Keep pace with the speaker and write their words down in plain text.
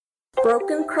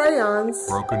Broken crayons.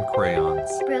 Broken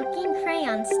crayons. Broken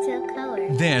crayons still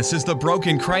color. This is the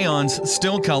Broken Crayons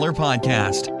Still Color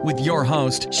podcast with your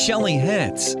host, Shelly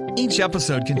Hitz. Each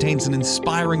episode contains an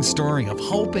inspiring story of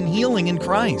hope and healing in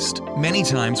Christ. Many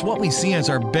times, what we see as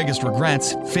our biggest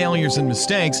regrets, failures, and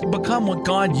mistakes become what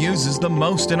God uses the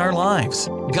most in our lives.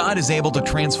 God is able to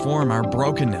transform our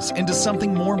brokenness into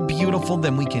something more beautiful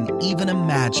than we can even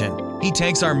imagine. He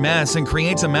takes our mess and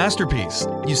creates a masterpiece.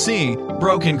 You see,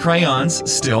 broken crayons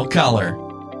still color.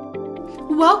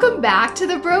 Welcome back to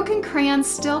the Broken Crayons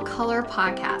Still Color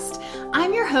podcast.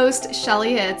 I'm your host,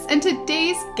 Shelly Hitz, and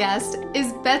today's guest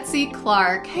is Betsy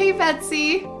Clark. Hey,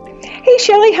 Betsy. Hey,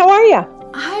 Shelly, how are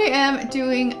you? I am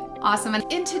doing awesome.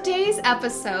 And in today's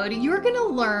episode, you're going to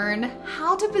learn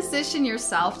how to position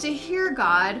yourself to hear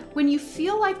God when you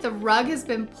feel like the rug has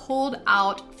been pulled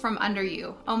out from under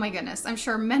you. Oh my goodness, I'm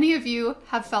sure many of you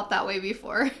have felt that way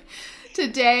before.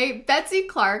 Today, Betsy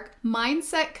Clark,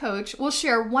 mindset coach, will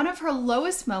share one of her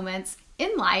lowest moments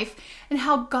in life and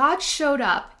how God showed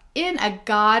up in a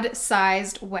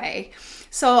God-sized way.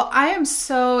 So I am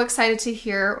so excited to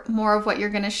hear more of what you're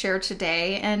going to share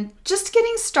today. And just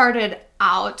getting started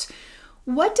out,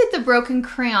 what did the broken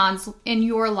crayons in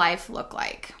your life look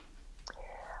like?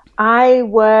 I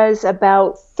was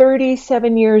about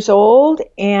 37 years old,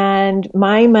 and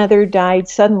my mother died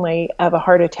suddenly of a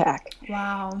heart attack.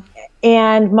 Wow.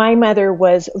 And my mother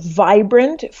was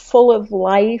vibrant, full of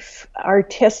life,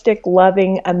 artistic,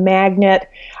 loving, a magnet.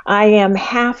 I am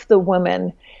half the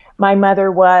woman my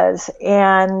mother was.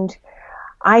 And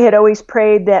I had always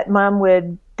prayed that Mom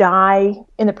would die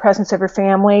in the presence of her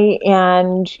family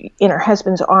and in her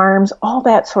husband's arms, all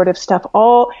that sort of stuff,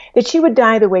 all that she would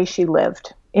die the way she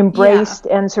lived, embraced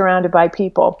and surrounded by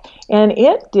people. And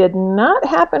it did not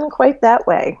happen quite that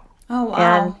way. Oh, wow.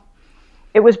 And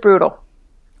it was brutal.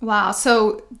 Wow.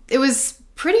 So it was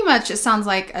pretty much, it sounds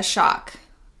like a shock.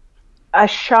 A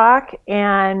shock,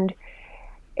 and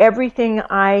everything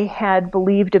I had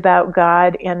believed about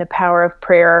God and the power of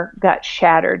prayer got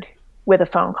shattered with a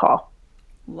phone call.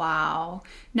 Wow.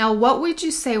 Now, what would you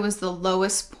say was the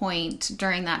lowest point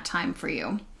during that time for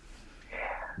you?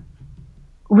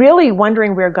 Really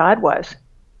wondering where God was.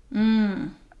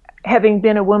 Having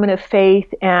been a woman of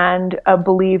faith and a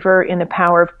believer in the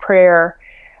power of prayer,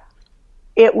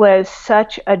 it was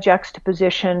such a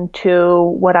juxtaposition to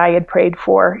what I had prayed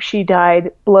for. She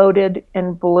died bloated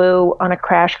and blue on a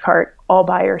crash cart all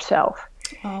by herself.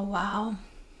 Oh, wow.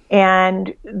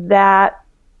 And that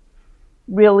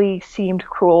really seemed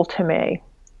cruel to me.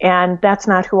 And that's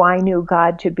not who I knew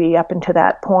God to be up until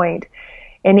that point.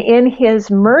 And in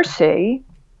His mercy,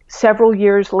 several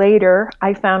years later,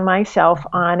 I found myself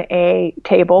on a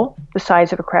table the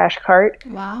size of a crash cart,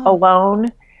 alone,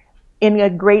 in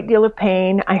a great deal of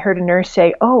pain. I heard a nurse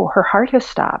say, "Oh, her heart has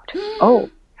stopped.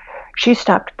 Oh, she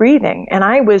stopped breathing." And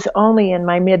I was only in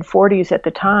my mid-40s at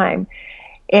the time.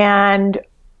 And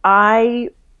I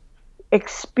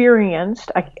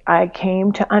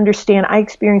came to understand, I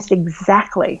experienced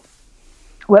exactly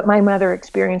what my mother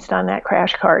experienced on that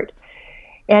crash cart.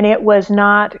 And it was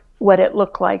not what it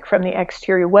looked like from the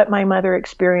exterior. What my mother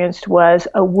experienced was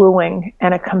a wooing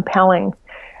and a compelling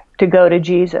to go to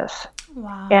Jesus.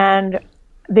 Wow. And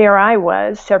there I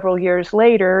was several years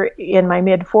later in my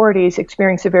mid-40s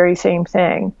experiencing the very same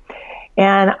thing.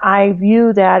 And I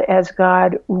view that as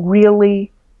God really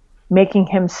making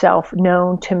Himself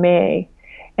known to me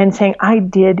and saying, I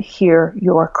did hear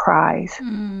your cries.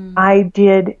 I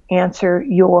did answer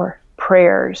your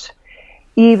prayers.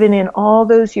 Even in all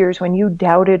those years when you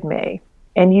doubted me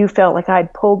and you felt like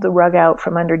I'd pulled the rug out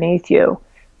from underneath you,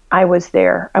 I was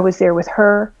there. I was there with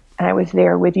her, and I was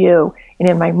there with you. And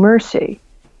in my mercy,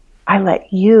 I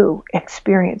let you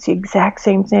experience the exact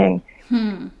same thing.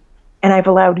 And I've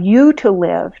allowed you to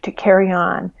live, to carry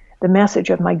on the message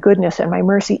of my goodness and my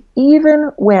mercy,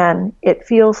 even when it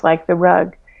feels like the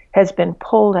rug has been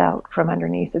pulled out from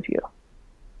underneath of you.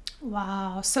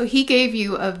 Wow. So He gave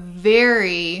you a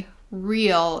very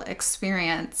real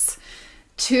experience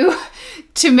to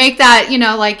make that,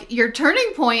 like your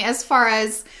turning point as far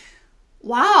as,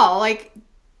 wow, like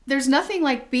there's nothing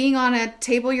like being on a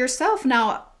table yourself.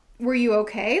 Now, were you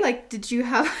okay? Like, did you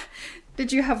have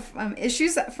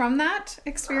issues from that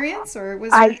experience, or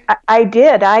was I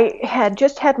did. I had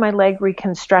just had my leg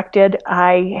reconstructed.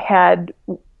 I had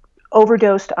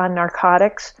overdosed on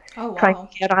narcotics, trying to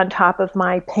get on top of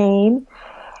my pain.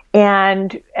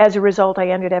 And as a result, I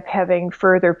ended up having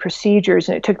further procedures,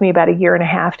 and it took me about 1.5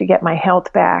 years to get my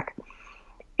health back.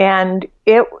 And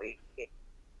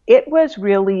it was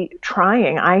really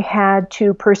trying. I had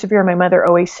to persevere. My mother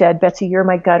always said, "Betsy, you're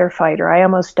my gutter fighter." I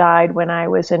almost died when I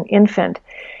was an infant.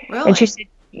 Really? And she said,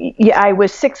 yeah, I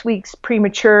was 6 weeks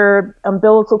premature,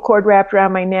 umbilical cord wrapped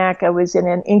around my neck. I was in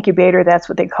an incubator. That's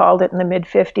what they called it in the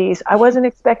mid-50s. I wasn't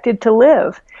expected to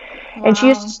live. Wow. And she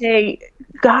used to say,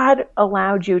 God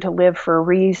allowed you to live for a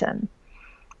reason.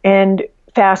 And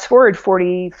fast forward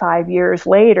 47 years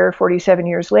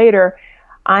later,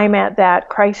 I'm at that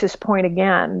crisis point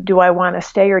again. Do I want to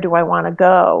stay or do I want to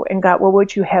go? And God, what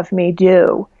would you have me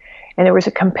do? And there was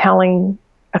a compelling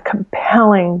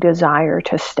desire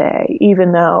to stay,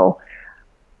 even though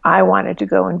I wanted to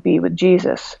go and be with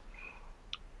Jesus.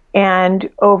 And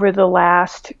over the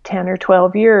last 10 or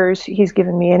 12 years, he's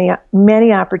given me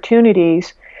many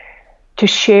opportunities to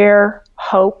share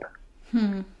hope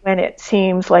when it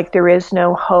seems like there is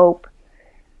no hope,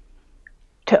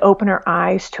 to open our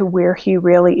eyes to where he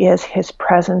really is, his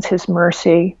presence, his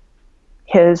mercy,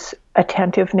 his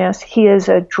attentiveness. He is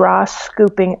a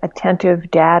draw-scooping,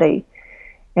 attentive daddy.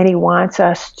 And he wants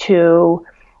us to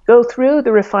go through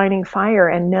the refining fire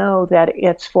and know that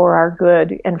it's for our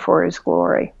good and for his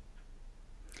glory.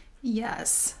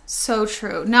 Yes, so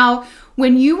true. Now,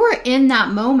 when you were in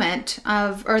that moment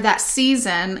or that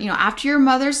season, after your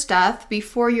mother's death,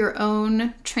 before your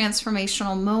own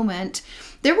transformational moment,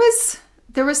 there was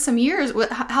some years.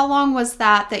 How long was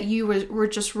that you were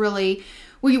just really,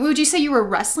 would you say you were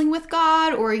wrestling with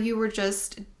God, or you were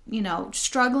just,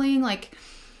 struggling? Like,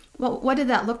 what did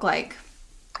that look like?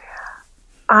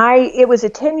 It was a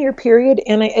 10-year period,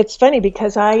 and it's funny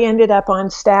because I ended up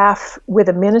on staff with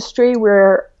a ministry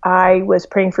where I was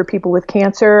praying for people with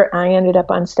cancer. I ended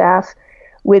up on staff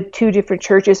with 2 different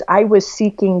churches. I was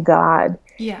seeking God.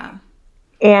 Yeah.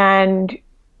 And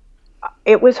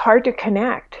it was hard to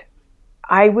connect.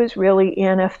 I was really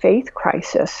in a faith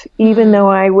crisis, even though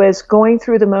I was going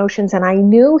through the motions and I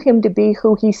knew him to be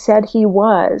who he said he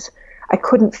was. I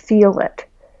couldn't feel it.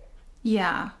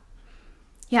 Yeah.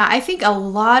 Yeah, I think a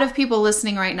lot of people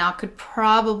listening right now could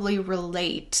probably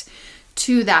relate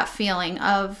to that feeling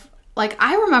of, like,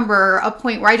 I remember a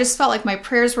point where I just felt like my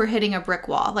prayers were hitting a brick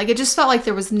wall. Like, it just felt like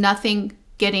there was nothing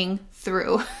getting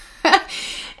through.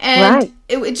 And right.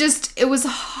 it was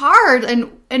hard.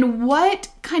 And what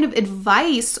kind of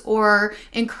advice or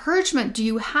encouragement do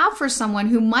you have for someone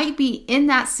who might be in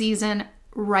that season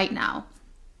right now?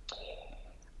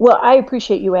 Well, I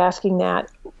appreciate you asking that.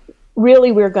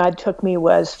 Really, where God took me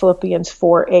was Philippians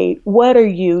 4:8. What are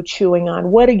you chewing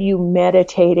on? What are you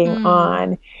meditating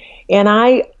on? And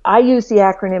I use the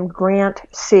acronym GRANT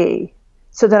C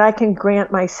so that I can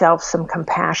grant myself some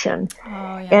compassion. Oh,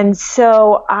 yeah. And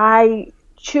so I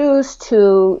choose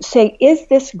to say, is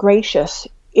this gracious?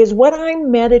 Is what I'm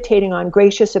meditating on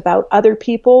gracious about other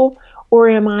people, or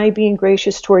am I being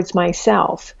gracious towards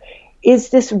myself? Is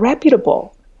this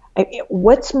reputable?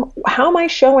 How am I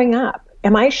showing up?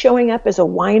 Am I showing up as a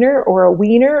whiner or a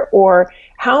wiener, or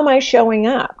how am I showing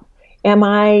up? Am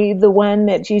I the one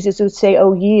that Jesus would say,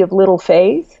 "Oh, ye of little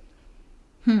faith"?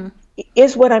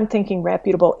 Is what I'm thinking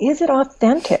reputable? Is it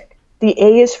authentic? The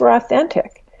A is for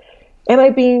authentic. Am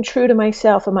I being true to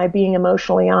myself? Am I being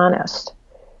emotionally honest?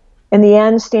 And the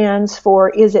N stands for,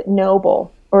 is it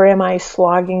noble, or am I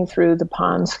slogging through the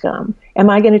pond scum? Am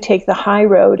I going to take the high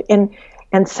road? And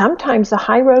sometimes the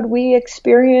high road we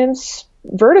experience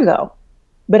vertigo.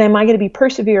 But am I going to be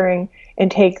persevering and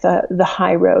take the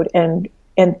high road and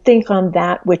think on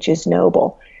that which is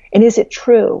noble? And is it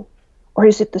true? Or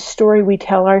is it the story we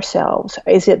tell ourselves?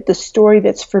 Is it the story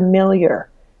that's familiar?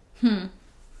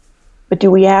 But do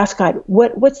we ask God,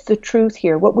 what's the truth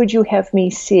here? What would you have me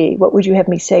see? What would you have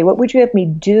me say? What would you have me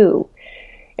do?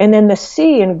 And then the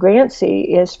C in Grant C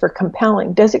is for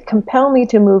compelling. Does it compel me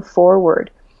to move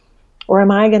forward? Or am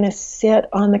I going to sit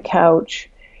on the couch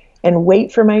and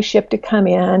wait for my ship to come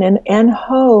in and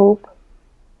hope?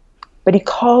 But he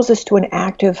calls us to an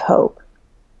active hope.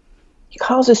 He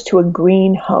calls us to a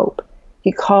green hope.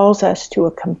 He calls us to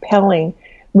a compelling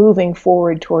moving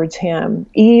forward towards him,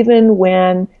 even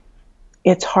when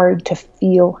it's hard to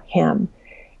feel him.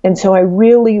 And so I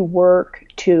really work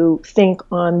to think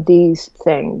on these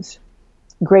things: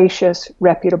 gracious,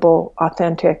 reputable,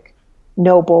 authentic,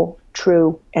 noble,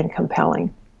 true, and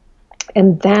compelling.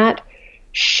 And that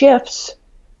shifts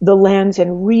the lens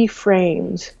and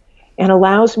reframes and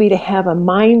allows me to have a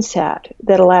mindset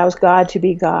that allows God to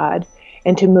be God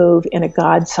and to move in a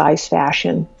God-sized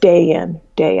fashion day in,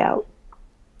 day out.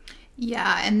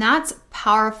 Yeah, and that's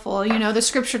powerful. The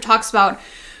scripture talks about,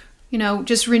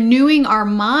 just renewing our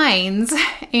minds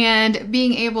and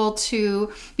being able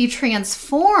to be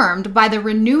transformed by the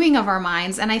renewing of our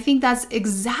minds. And I think that's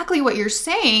exactly what you're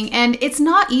saying. And it's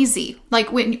not easy.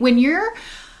 Like when you're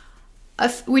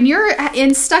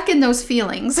stuck in those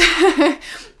feelings,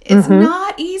 It's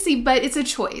not easy, but it's a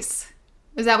choice.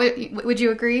 Is that would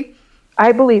you agree?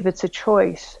 I believe it's a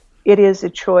choice. It is a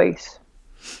choice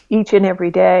each and every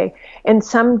day. And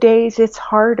some days it's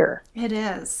harder. It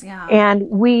is, yeah. And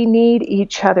we need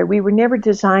each other. We were never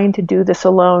designed to do this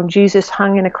alone. Jesus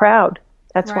hung in a crowd.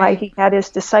 That's why he had his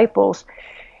disciples.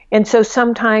 And so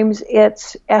sometimes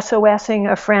it's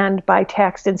SOSing a friend by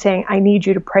text and saying, I need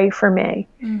you to pray for me.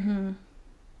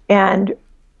 And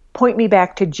point me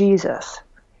back to Jesus.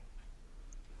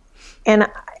 And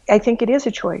I think it is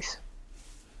a choice.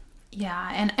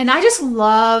 Yeah, and I just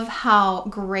love how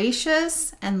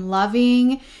gracious and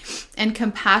loving and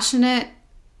compassionate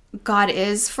God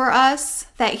is for us,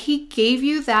 that he gave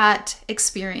you that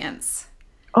experience.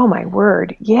 Oh, my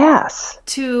word. Yes.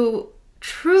 To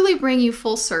truly bring you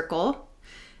full circle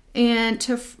and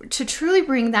to truly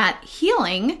bring that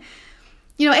healing.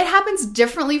 You know, it happens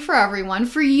differently for everyone.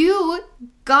 For you,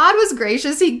 God was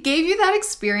gracious. He gave you that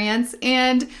experience,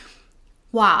 and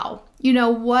wow, you know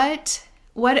what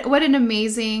an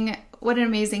amazing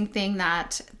thing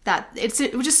that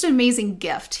it was just an amazing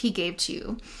gift he gave to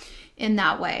you in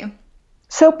that way.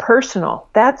 So personal.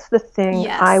 That's the thing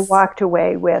I walked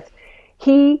away with.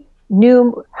 He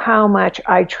knew how much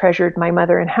I treasured my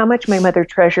mother and how much my mother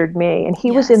treasured me. And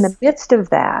he was in the midst of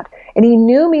that. And he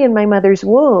knew me in my mother's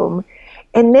womb.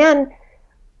 And then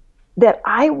that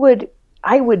I would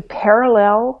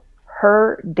parallel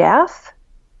her death.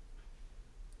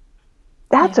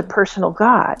 That's a personal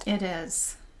God. It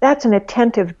is. That's an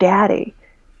attentive daddy.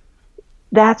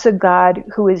 That's a God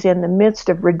who is in the midst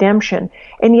of redemption.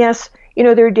 And yes, you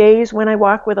know, there are days when I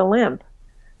walk with a limp.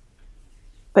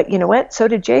 But you know what? So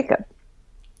did Jacob.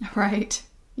 Right.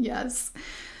 Yes.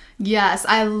 Yes.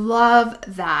 I love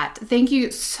that. Thank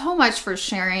you so much for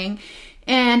sharing.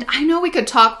 And I know we could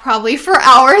talk probably for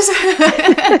hours.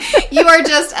 You are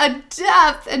just a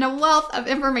depth and a wealth of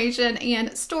information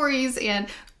and stories and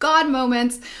God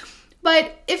moments.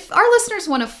 But if our listeners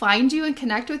want to find you and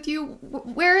connect with you,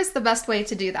 where is the best way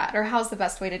to do that? Or how's the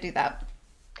best way to do that?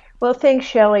 Well, thanks,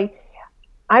 Shelley.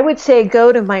 I would say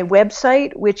go to my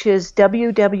website, which is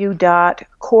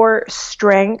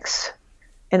www.corestrengths,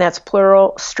 and that's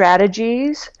plural,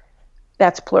 strategies,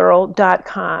 that's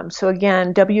plural.com. So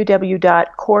again,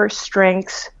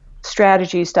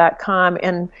 www.corestrengthsstrategies.com.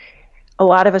 And a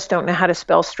lot of us don't know how to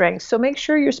spell strengths, so make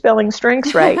sure you're spelling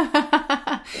strengths right.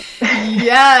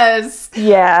 Yes.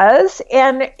 Yes.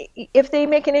 And if they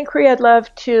make an inquiry, I'd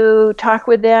love to talk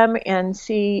with them and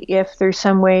see if there's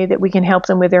some way that we can help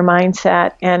them with their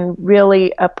mindset and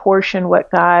really apportion what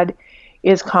God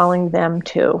is calling them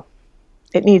to.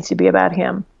 It needs to be about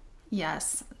him.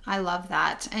 Yes. I love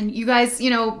that. And you guys,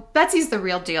 you know, Betsy's the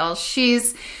real deal.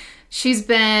 She's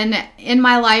been in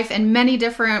my life in many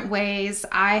different ways.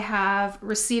 I have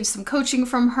received some coaching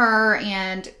from her,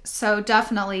 and so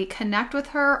definitely connect with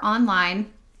her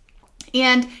online.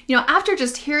 And, you know, after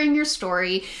just hearing your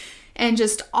story and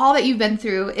just all that you've been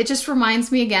through, it just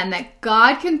reminds me again that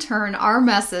God can turn our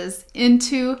messes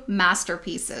into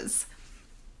masterpieces.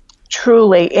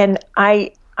 Truly. And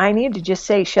I need to just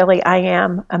say, Shelley, I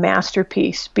am a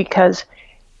masterpiece because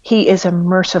he is a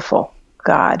merciful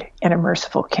God and a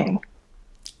merciful King.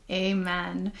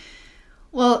 Amen.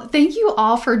 Well, thank you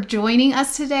all for joining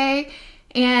us today.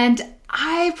 And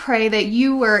I pray that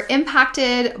you were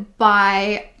impacted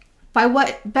by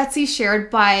what Betsy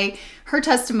shared, by her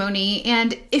testimony.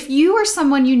 And if you or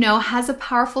someone you know has a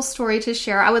powerful story to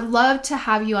share, I would love to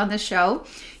have you on the show.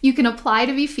 You can apply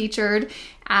to be featured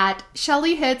at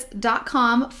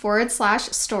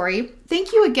shelleyhitz.com/story.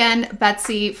 Thank you again,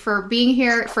 Betsy, for being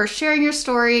here, for sharing your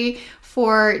story,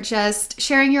 for just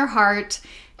sharing your heart,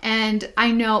 and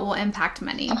I know it will impact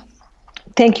many.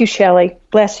 Thank you, Shelley.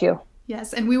 Bless you.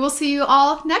 Yes, and we will see you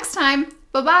all next time.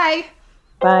 Bye-bye.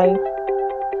 Bye.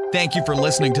 Thank you for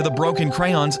listening to the Broken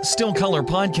Crayons Still Color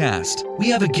podcast. We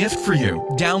have a gift for you.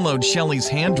 Download Shelley's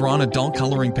hand-drawn adult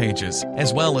coloring pages,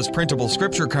 as well as printable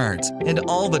scripture cards, and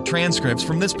all the transcripts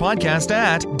from this podcast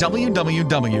at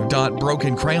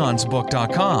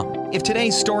www.brokencrayonsbook.com. If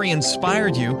today's story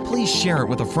inspired you, please share it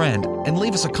with a friend and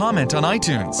leave us a comment on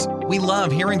iTunes. We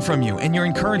love hearing from you, and your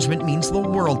encouragement means the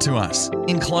world to us.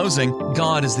 In closing,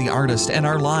 God is the artist and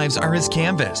our lives are his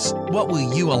canvas. What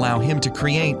will you allow him to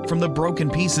create from the broken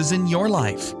pieces in your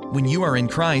life? When you are in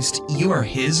Christ, you are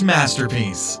his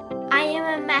masterpiece. I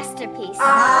am a masterpiece.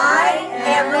 I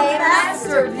am a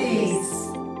masterpiece.